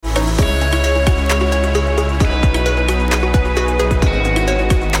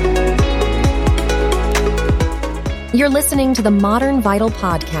You're listening to the Modern Vital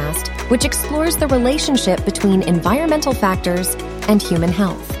Podcast, which explores the relationship between environmental factors and human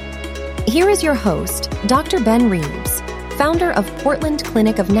health. Here is your host, Dr. Ben Reeves, founder of Portland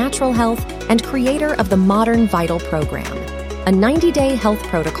Clinic of Natural Health and creator of the Modern Vital program, a 90-day health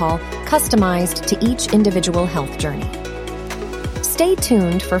protocol customized to each individual health journey. Stay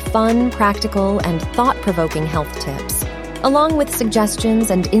tuned for fun, practical, and thought-provoking health tips, along with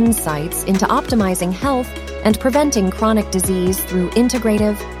suggestions and insights into optimizing health and preventing chronic disease through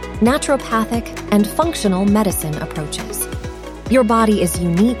integrative, naturopathic, and functional medicine approaches. Your body is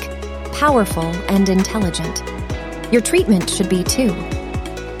unique, powerful, and intelligent. Your treatment should be too.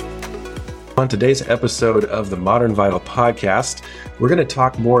 On today's episode of the Modern Vital Podcast, we're going to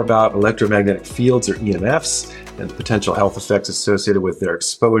talk more about electromagnetic fields, or EMFs, and the potential health effects associated with their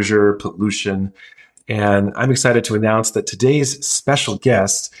exposure, pollution. And I'm excited to announce that today's special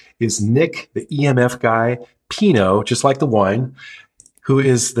guest is Nick, the EMF guy, Pineault, just like the wine, who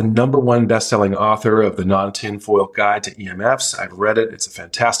is the #1 best-selling author of the Non-Tinfoil Guide to EMFs. I've read it. It's a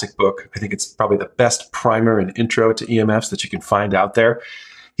fantastic book. I think it's probably the best primer and intro to EMFs that you can find out there.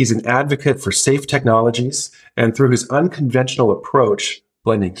 He's an advocate for safe technologies, and through his unconventional approach,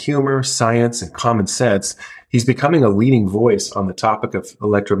 blending humor, science, and common sense, he's becoming a leading voice on the topic of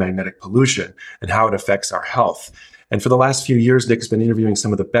electromagnetic pollution and how it affects our health. And for the last few years, Nick has been interviewing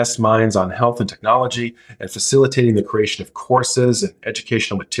some of the best minds on health and technology and facilitating the creation of courses and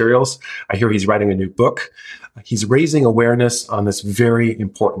educational materials. I hear he's writing a new book. He's raising awareness on this very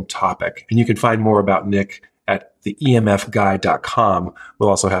important topic. And you can find more about Nick at theemfguide.com. We'll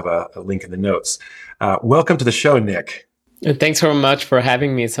also have a link in the notes. Welcome to the show, Nick. Thanks so much for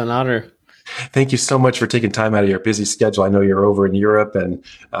having me. It's an honor. Thank you so much for taking time out of your busy schedule. I know you're over in Europe and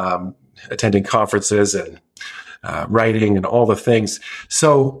attending conferences and writing and all the things.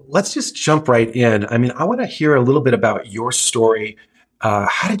 So let's just jump right in. I mean, I want to hear a little bit about your story.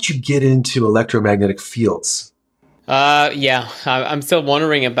 How did you get into electromagnetic fields? I'm still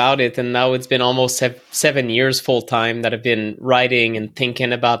wondering about it. And now it's been almost 7 years full time that I've been writing and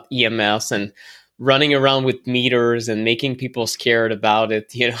thinking about EMFs and running around with meters and making people scared about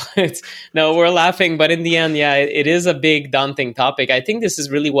it. You know, we're laughing, but in the end, it is a big daunting topic. I think this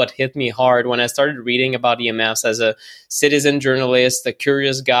is really what hit me hard when I started reading about EMFs as a citizen journalist, a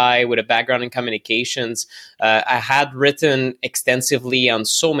curious guy with a background in communications. I had written extensively on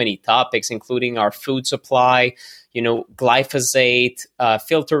so many topics, including our food supply, glyphosate,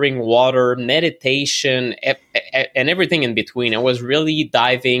 filtering water, meditation, and everything in between. I was really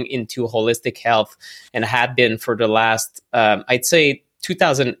diving into holistic health and had been for the last, I'd say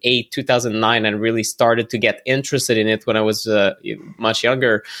 2008, 2009, and really started to get interested in it when I was much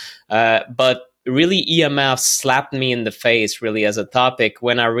younger. But really EMF slapped me in the face really as a topic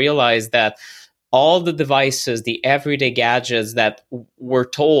when I realized that all the devices, the everyday gadgets that were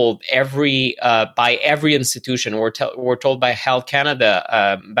told by every institution, we're told by Health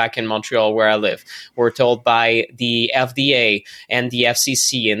Canada back in Montreal where I live, we're told by the FDA and the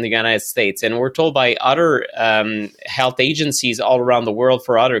FCC in the United States, and we're told by other health agencies all around the world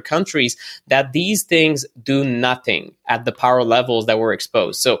for other countries that these things do nothing at the power levels that we're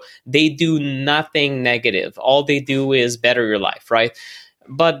exposed. So they do nothing negative. All they do is better your life, right?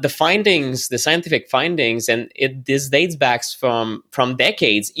 But the scientific findings, and this dates back from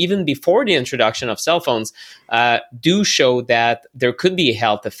decades, even before the introduction of cell phones, do show that there could be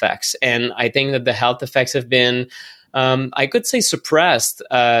health effects. And I think that the health effects have been, I could say, suppressed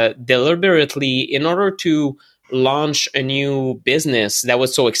deliberately in order to launch a new business that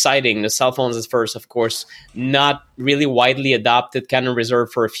was so exciting. The cell phones at first, of course, not really widely adopted, kind of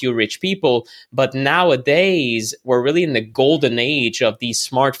reserved for a few rich people. But nowadays, we're really in the golden age of these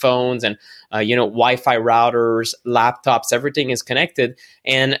smartphones and, Wi-Fi routers, laptops, everything is connected.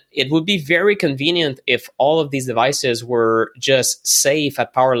 And it would be very convenient if all of these devices were just safe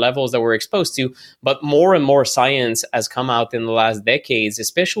at power levels that we're exposed to. But more and more science has come out in the last decades,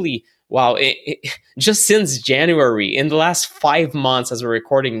 especially just since January, in the last 5 months as we're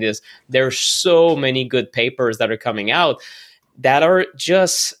recording this, there are so many good papers that are coming out that are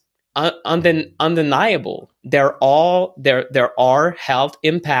just undeniable. There are health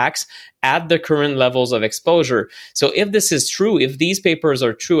impacts at the current levels of exposure. So if this is true, if these papers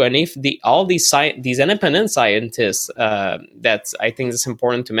are true, and if all these independent scientists, that's, I think it's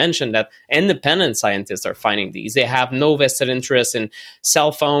important to mention that independent scientists are finding these. They have no vested interest in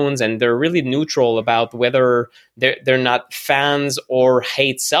cell phones, and they're really neutral about whether they're not fans or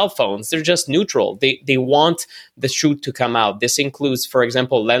hate cell phones. They're just neutral. They want the truth to come out. This includes, for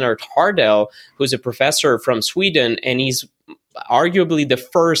example, Leonard Hardell, who's a professor from Sweden, and he's arguably the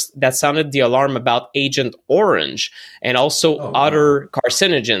first that sounded the alarm about Agent Orange and also other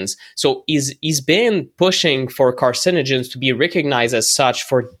carcinogens. So he's been pushing for carcinogens to be recognized as such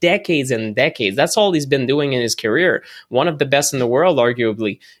for decades and decades. That's all he's been doing in his career. One of the best in the world,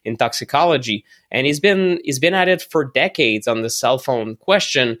 arguably, in toxicology. And he's been at it for decades on the cell phone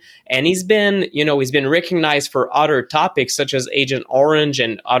question. And he's been recognized for other topics such as Agent Orange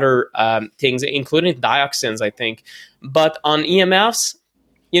and other things, including dioxins, I think. But on EMFs,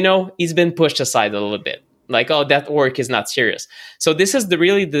 he's been pushed aside a little bit. Like, that work is not serious. So this is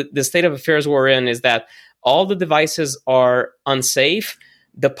the state of affairs we're in, is that all the devices are unsafe.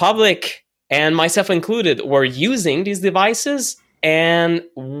 The public, and myself included, were using these devices. And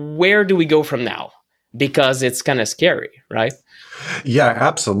where do we go from now? Because it's kind of scary, right? Yeah,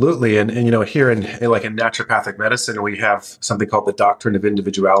 absolutely. And here in naturopathic medicine, we have something called the doctrine of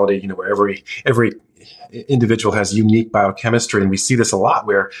individuality, where every individual has unique biochemistry. And we see this a lot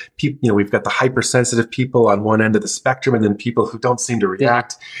where people, we've got the hypersensitive people on one end of the spectrum and then people who don't seem to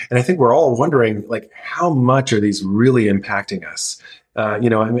react. Yeah. And I think we're all wondering, how much are these really impacting us?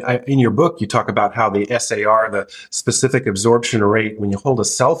 In your book, you talk about how the SAR, the specific absorption rate, when you hold a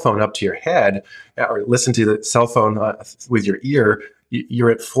cell phone up to your head or listen to the cell phone with your ear,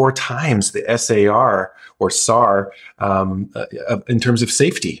 you're at 4 times the SAR or SAR in terms of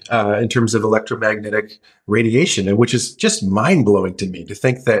safety, in terms of electromagnetic radiation, and which is just mind-blowing to me to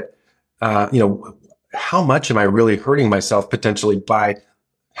think that, how much am I really hurting myself potentially by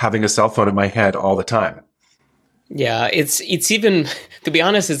having a cell phone in my head all the time? Yeah, it's even, to be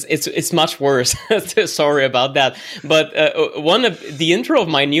honest, it's much worse. Sorry about that. But one of the intro of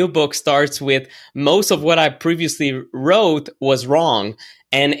my new book starts with most of what I previously wrote was wrong.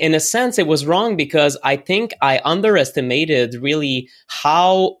 And in a sense, it was wrong because I think I underestimated really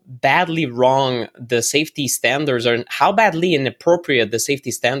how badly wrong the safety standards are and how badly inappropriate the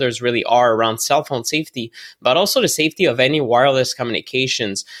safety standards really are around cell phone safety, but also the safety of any wireless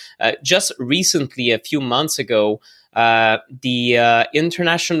communications. Just recently, a few months ago, the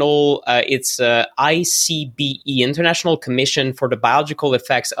international, it's ICBE, International Commission for the Biological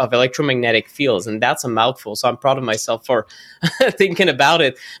Effects of Electromagnetic Fields, and that's a mouthful, so I'm proud of myself for thinking about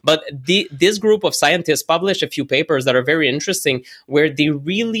it. But this group of scientists published a few papers that are very interesting, where they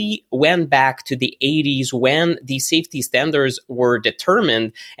really went back to the 80s when the safety standards were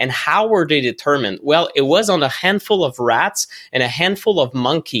determined. And how were they determined? Well, it was on a handful of rats and a handful of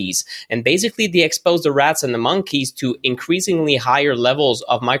monkeys, and basically they exposed the rats and the monkeys to increasingly higher levels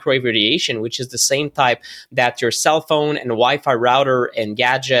of microwave radiation, which is the same type that your cell phone and Wi-Fi router and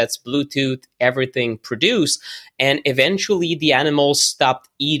gadgets, Bluetooth, everything produce. And eventually the animals stopped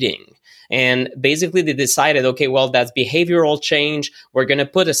eating. And basically they decided, okay, well, that's behavioral change. We're going to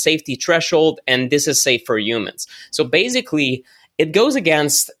put a safety threshold, and this is safe for humans. So basically it goes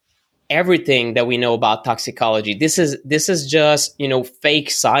against everything that we know about toxicology. This is just, fake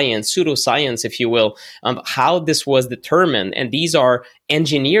science, pseudoscience, if you will, how this was determined. And these are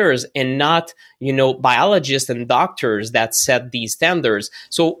engineers and not, biologists and doctors that set these standards.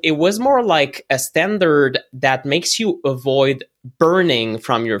 So it was more like a standard that makes you avoid burning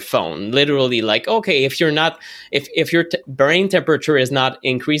from your phone. Literally, like, okay, if your brain temperature is not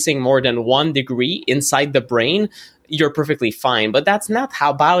increasing more than 1 degree inside the brain, you're perfectly fine. But that's not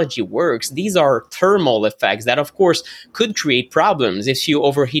how biology works. These are thermal effects that, of course, could create problems. If you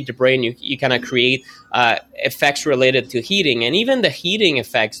overheat the brain, you kind of create effects related to heating. And even the heating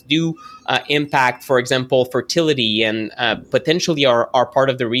effects do impact, for example, fertility, and potentially are part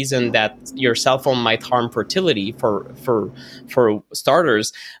of the reason that your cell phone might harm fertility for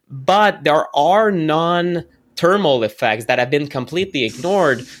starters. But there are thermal effects that have been completely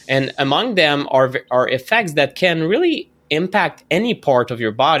ignored, and among them are effects that can really impact any part of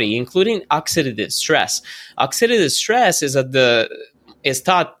your body, including oxidative stress. Oxidative stress is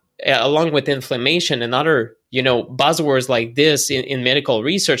thought, along with inflammation and other buzzwords like this in medical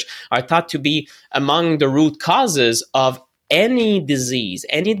research, are thought to be among the root causes of any disease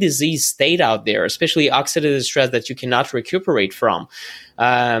state out there, especially oxidative stress that you cannot recuperate from.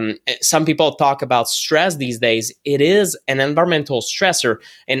 Some people talk about stress these days. It is an environmental stressor.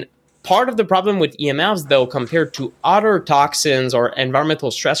 And part of the problem with EMFs, though, compared to other toxins or environmental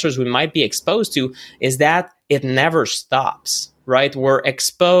stressors we might be exposed to, is that it never stops. Right? We're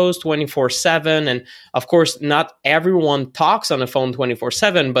exposed 24/7. And of course, not everyone talks on a phone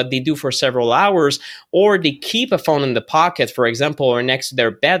 24/7, but they do for several hours, or they keep a phone in the pocket, for example, or next to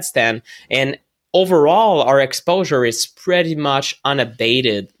their bedstand. And overall, our exposure is pretty much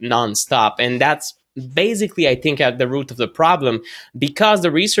unabated, nonstop. And that's basically, I think, at the root of the problem, because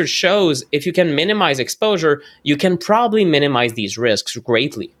the research shows if you can minimize exposure, you can probably minimize these risks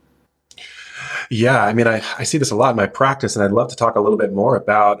greatly. Yeah, I mean, I see this a lot in my practice, and I'd love to talk a little bit more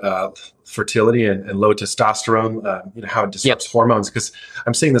about fertility and low testosterone, how it disrupts hormones, because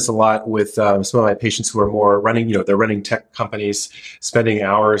I'm seeing this a lot with some of my patients who are more running, they're running tech companies, spending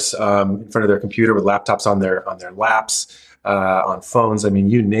hours in front of their computer with laptops on their laps, on phones, I mean,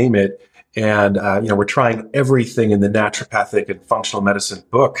 you name it. And, we're trying everything in the naturopathic and functional medicine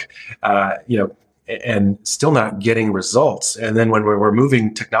book, and still not getting results. And then when we're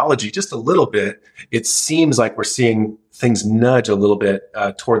moving technology just a little bit, it seems like we're seeing things nudge a little bit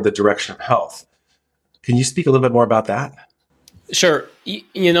toward the direction of health. Can you speak a little bit more about that? Sure.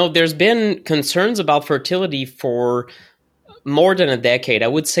 There's been concerns about fertility for more than a decade. I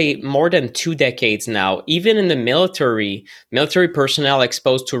would say more than 2 decades now. Even in the military personnel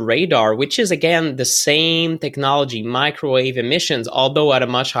exposed to radar, which is, again, the same technology, microwave emissions, although at a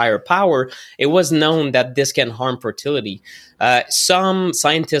much higher power, it was known that this can harm fertility. Some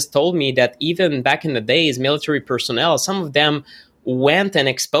scientists told me that even back in the days, military personnel, some of them went and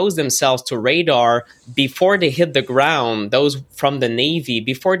exposed themselves to radar before they hit the ground, those from the Navy,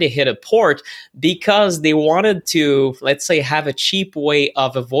 before they hit a port, because they wanted to, let's say, have a cheap way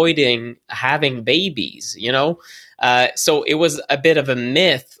of avoiding having babies, So it was a bit of a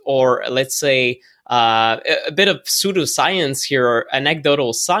myth, or let's say a bit of pseudoscience here, or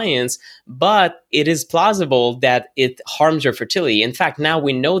anecdotal science, but it is plausible that it harms your fertility. In fact, now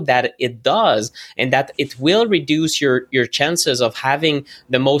we know that it does, and that it will reduce your chances of having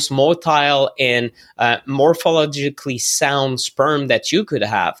the most motile and morphologically sound sperm that you could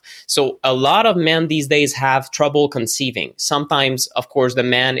have. So a lot of men these days have trouble conceiving. Sometimes, of course, the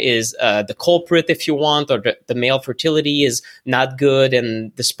man is the culprit, if you want, or the male fertility is not good,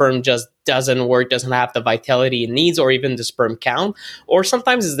 and the sperm just doesn't work, doesn't have the vitality it needs, or even the sperm count, or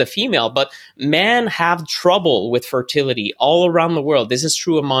sometimes it's the female. But men have trouble with fertility all around the world. This is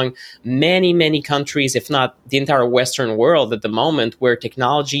true among many, many countries, if not the entire Western world at the moment, where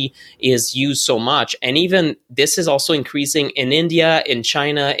technology is used so much. And even this is also increasing in India, in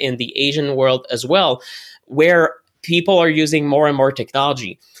China, in the Asian world as well, where people are using more and more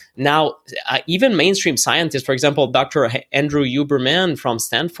technology. Now, even mainstream scientists, for example, Dr. Andrew Huberman from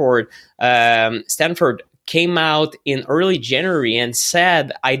Stanford came out in early January and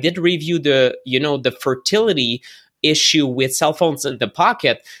said, I did review the fertility issue with cell phones in the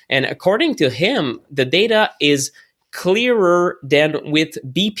pocket. And according to him, the data is clearer than with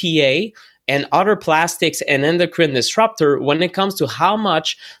BPA and other plastics and endocrine disruptor when it comes to how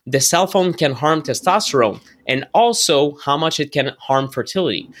much the cell phone can harm testosterone, and also how much it can harm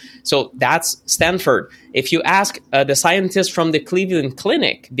fertility. So that's Stanford. If you ask the scientists from the Cleveland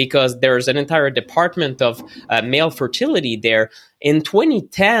Clinic, because there's an entire department of male fertility there, in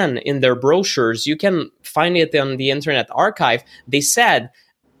 2010, in their brochures, you can find it on the Internet Archive, they said,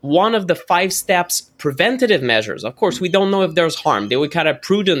 one of the 5 steps preventative measures. Of course, we don't know if there's harm. They were kind of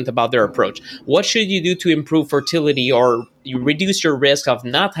prudent about their approach. What should you do to improve fertility or you reduce your risk of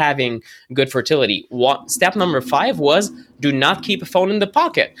not having good fertility? Step number 5 was do not keep a phone in the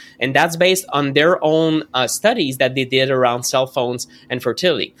pocket. And that's based on their own studies that they did around cell phones and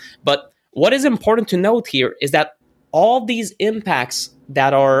fertility. But what is important to note here is that all these impacts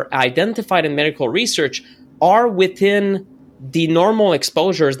that are identified in medical research are within the normal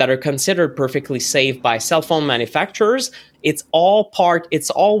exposures that are considered perfectly safe by cell phone manufacturers. It's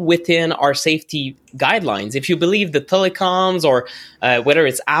all within our safety guidelines. If you believe the telecoms, or whether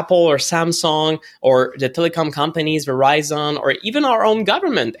it's Apple or Samsung or the telecom companies, Verizon, or even our own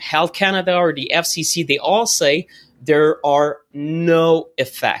government, Health Canada or the FCC, they all say there are no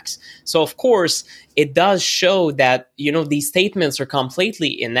effects. So, of course, it does show that, these statements are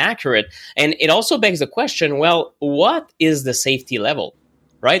completely inaccurate. And it also begs the question, well, what is the safety level,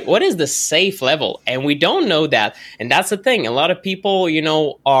 right? What is the safe level? And we don't know that. And that's the thing. A lot of people,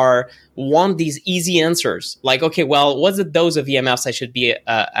 want these easy answers. Like, okay, well, what's the dose of EMFs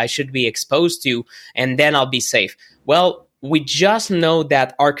I should be exposed to, and then I'll be safe? Well, we just know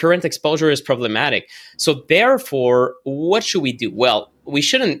that our current exposure is problematic. So therefore, what should we do? Well, we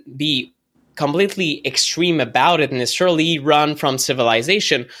shouldn't be completely extreme about it and necessarily run from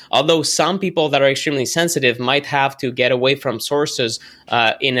civilization, although some people that are extremely sensitive might have to get away from sources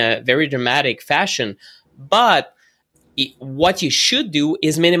in a very dramatic fashion. But what you should do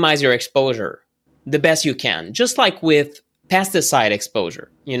is minimize your exposure the best you can, just like with pesticide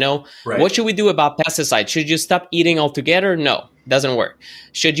exposure, Right. What should we do about pesticides? Should you stop eating altogether? No, doesn't work.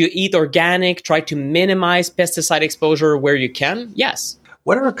 Should you eat organic? Try to minimize pesticide exposure where you can? Yes.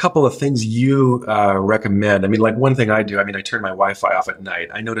 What are a couple of things you recommend? I mean, like one thing I do, I mean, I turn my Wi-Fi off at night.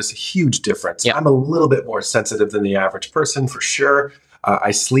 I notice a huge difference. Yeah. I'm a little bit more sensitive than the average person for sure.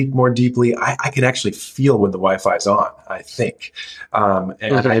 I sleep more deeply. I can actually feel when the Wi-Fi is on, I think. And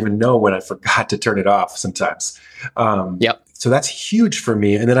I even know when I forgot to turn it off sometimes. Yep. So that's huge for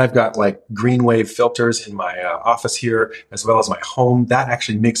me. And then I've got like green wave filters in my office here, as well as my home. That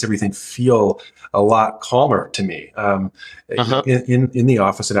actually makes everything feel a lot calmer to me in the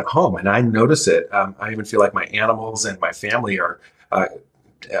office and at home. And I notice it. I even feel like my animals and my family are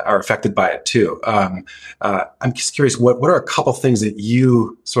affected by it too. I'm just curious, what are a couple things that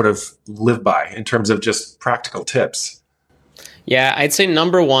you sort of live by in terms of just practical tips? Yeah, I'd say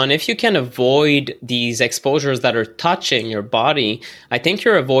number one, if you can avoid these exposures that are touching your body, I think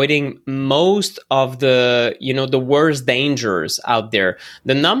you're avoiding most of the, the worst dangers out there.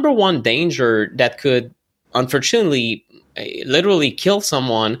 The number one danger that could, unfortunately, literally kill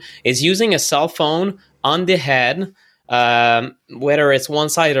someone is using a cell phone on the head, whether it's one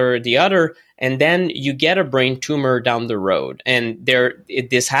side or the other, and then you get a brain tumor down the road. And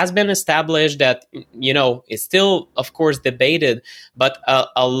this has been established that, it's still, of course, debated, but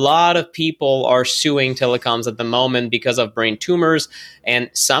a lot of people are suing telecoms at the moment because of brain tumors, and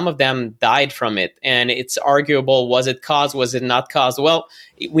some of them died from it. And it's arguable, was it caused, was it not caused? Well,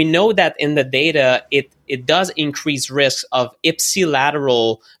 we know that in the data, it does increase risks of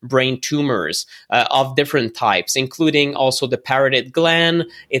ipsilateral brain tumors of different types, including also the parotid gland.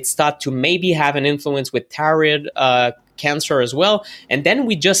 It's thought to maybe have an influence with thyroid cancer as well. And then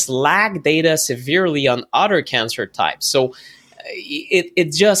we just lack data severely on other cancer types. So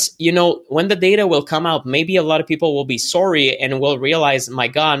it just, when the data will come out, maybe a lot of people will be sorry and will realize, my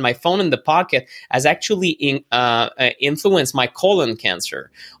God, my phone in the pocket has actually influenced my colon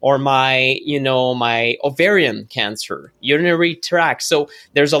cancer or my ovarian cancer, urinary tract. So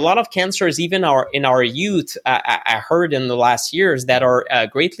there's a lot of cancers, even in our youth, I heard in the last years, that are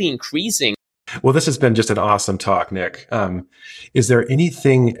greatly increasing. Well, this has been just an awesome talk, Nick. Is there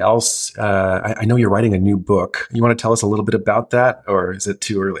anything else? I know you're writing a new book. You want to tell us a little bit about that, or is it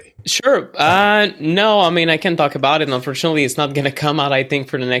too early? Sure. No, I mean, I can talk about it. Unfortunately, it's not going to come out, I think,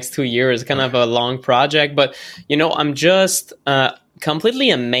 for the next 2 years. It's kind of a long project. But, I'm just completely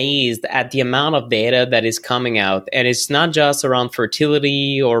amazed at the amount of data that is coming out. And it's not just around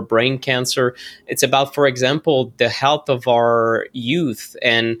fertility or brain cancer. It's about, for example, the health of our youth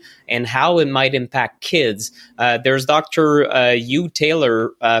and how it might impact kids. There's Dr. Hugh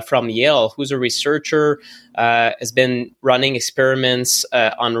Taylor from Yale, who's a researcher, has been running experiments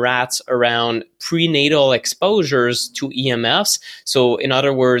on rats around prenatal exposures to EMFs. So in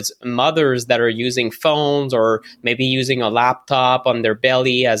other words, mothers that are using phones or maybe using a laptop on their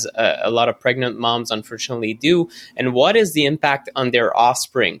belly, as a lot of pregnant moms unfortunately do, and what is the impact on their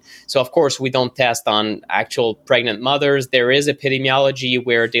offspring. So of course, we don't test on actual pregnant mothers. There is epidemiology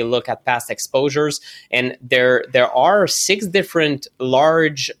where they look at past exposures, and there are 6 different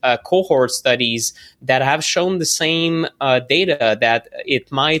large cohort studies that have shown the same data, that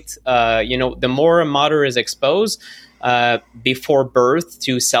it might, the more a mother is exposed before birth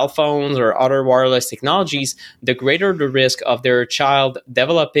to cell phones or other wireless technologies, the greater the risk of their child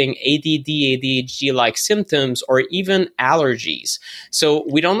developing ADD, ADHD-like symptoms, or even allergies. So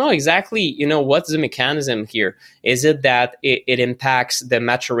we don't know exactly, what's the mechanism here. Is it that it impacts the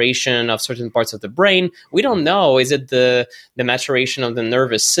maturation of certain parts of the brain? We don't know. Is it the maturation of the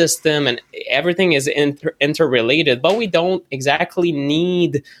nervous system? And everything is interrelated, but we don't exactly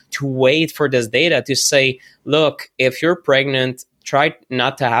need to wait for this data to say, look, if you're pregnant, try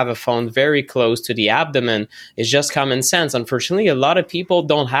not to have a phone very close to the abdomen. It's just common sense. Unfortunately, a lot of people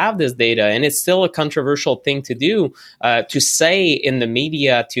don't have this data, and it's still a controversial thing to do, to say in the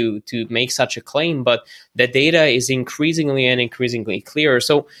media to make such a claim. But the data is increasingly clear.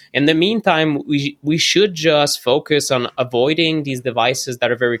 So in the meantime, we should just focus on avoiding these devices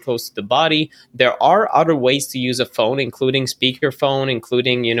that are very close to the body. There are other ways to use a phone, including speakerphone,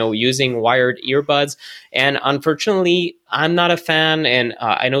 including, using wired earbuds. And unfortunately, I'm not a fan. And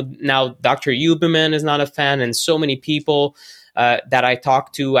I know now Dr. Huberman is not a fan. And so many people that I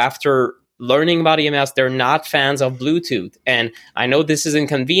talk to after learning about EMFs, they're not fans of Bluetooth. And I know this is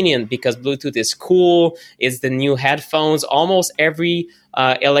inconvenient because Bluetooth is cool. It's the new headphones. Almost every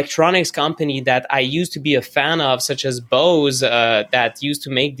electronics company that I used to be a fan of, such as Bose, that used to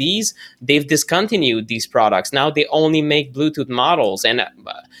make these, they've discontinued these products. Now they only make Bluetooth models. And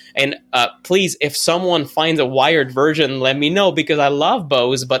please, if someone finds a wired version, let me know, because I love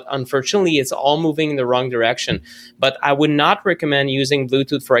Bose, but unfortunately it's all moving in the wrong direction. But I would not recommend using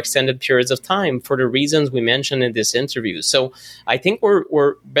Bluetooth for extended periods of time for the reasons we mentioned in this interview. So I think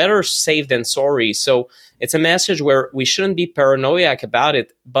we're better safe than sorry. So it's a message where we shouldn't be paranoid about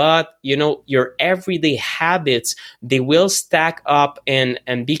it, but your everyday habits, they will stack up and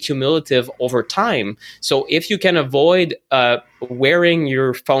be cumulative over time. So if you can avoid wearing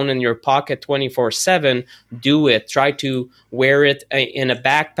your phone in your pocket 24/7, do it. Try to wear it in a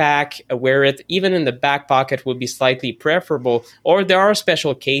backpack. Wear it even in the back pocket would be slightly preferable. Or there are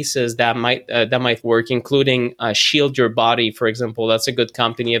special cases that might work, including Shield Your Body, for example. That's a good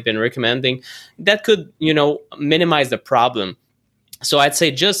company I've been recommending. That could minimize the problem. So I'd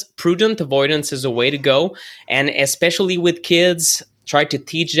say just prudent avoidance is a way to go, and especially with kids, try to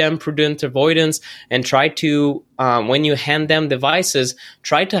teach them prudent avoidance, and try to, when you hand them devices,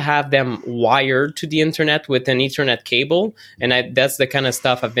 try to have them wired to the internet with an Ethernet cable. And that's the kind of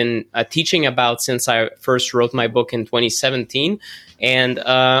stuff I've been teaching about since I first wrote my book in 2017. And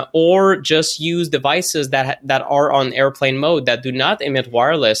or just use devices that are on airplane mode that do not emit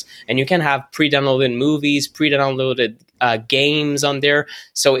wireless, and you can have pre-downloaded movies, pre-downloaded games on there.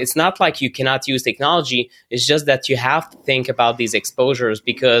 So it's not like you cannot use technology. It's just that you have to think about these exposures,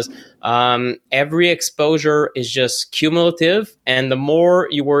 because every exposure is just cumulative, and the more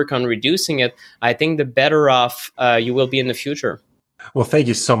you work on reducing it, I think the better off you will be in the future. Well, thank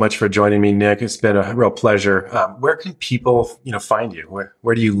you so mumuch for joining me, Nick. It's been a real pleasure. Where can people, find you?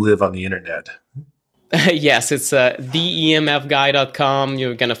 Where do you live on the internet? Yes, it's theemfguy.com.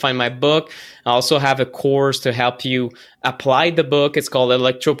 You're going to find my book. I also have a course to help you apply the book. It's called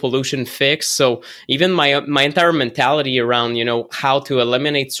Electropollution Fix. So even my entire mentality around, how to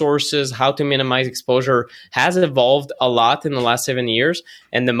eliminate sources, how to minimize exposure has evolved a lot in the last 7 years.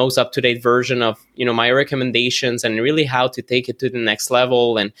 And the most up-to-date version of, my recommendations and really how to take it to the next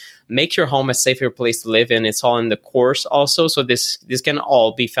level and make your home a safer place to live in. It's all in the course also. So this can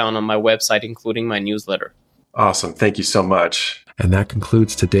all be found on my website, including my newsletter. Awesome. Thank you so much. And that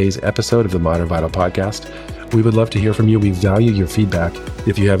concludes today's episode of the Modern Vital Podcast. We would love to hear from you. We value your feedback.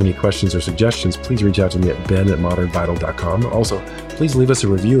 If you have any questions or suggestions, please reach out to me at ben@modernvital.com. Also, please leave us a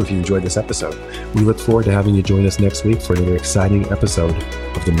review if you enjoyed this episode. We look forward to having you join us next week for another exciting episode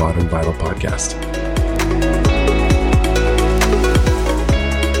of the Modern Vital Podcast.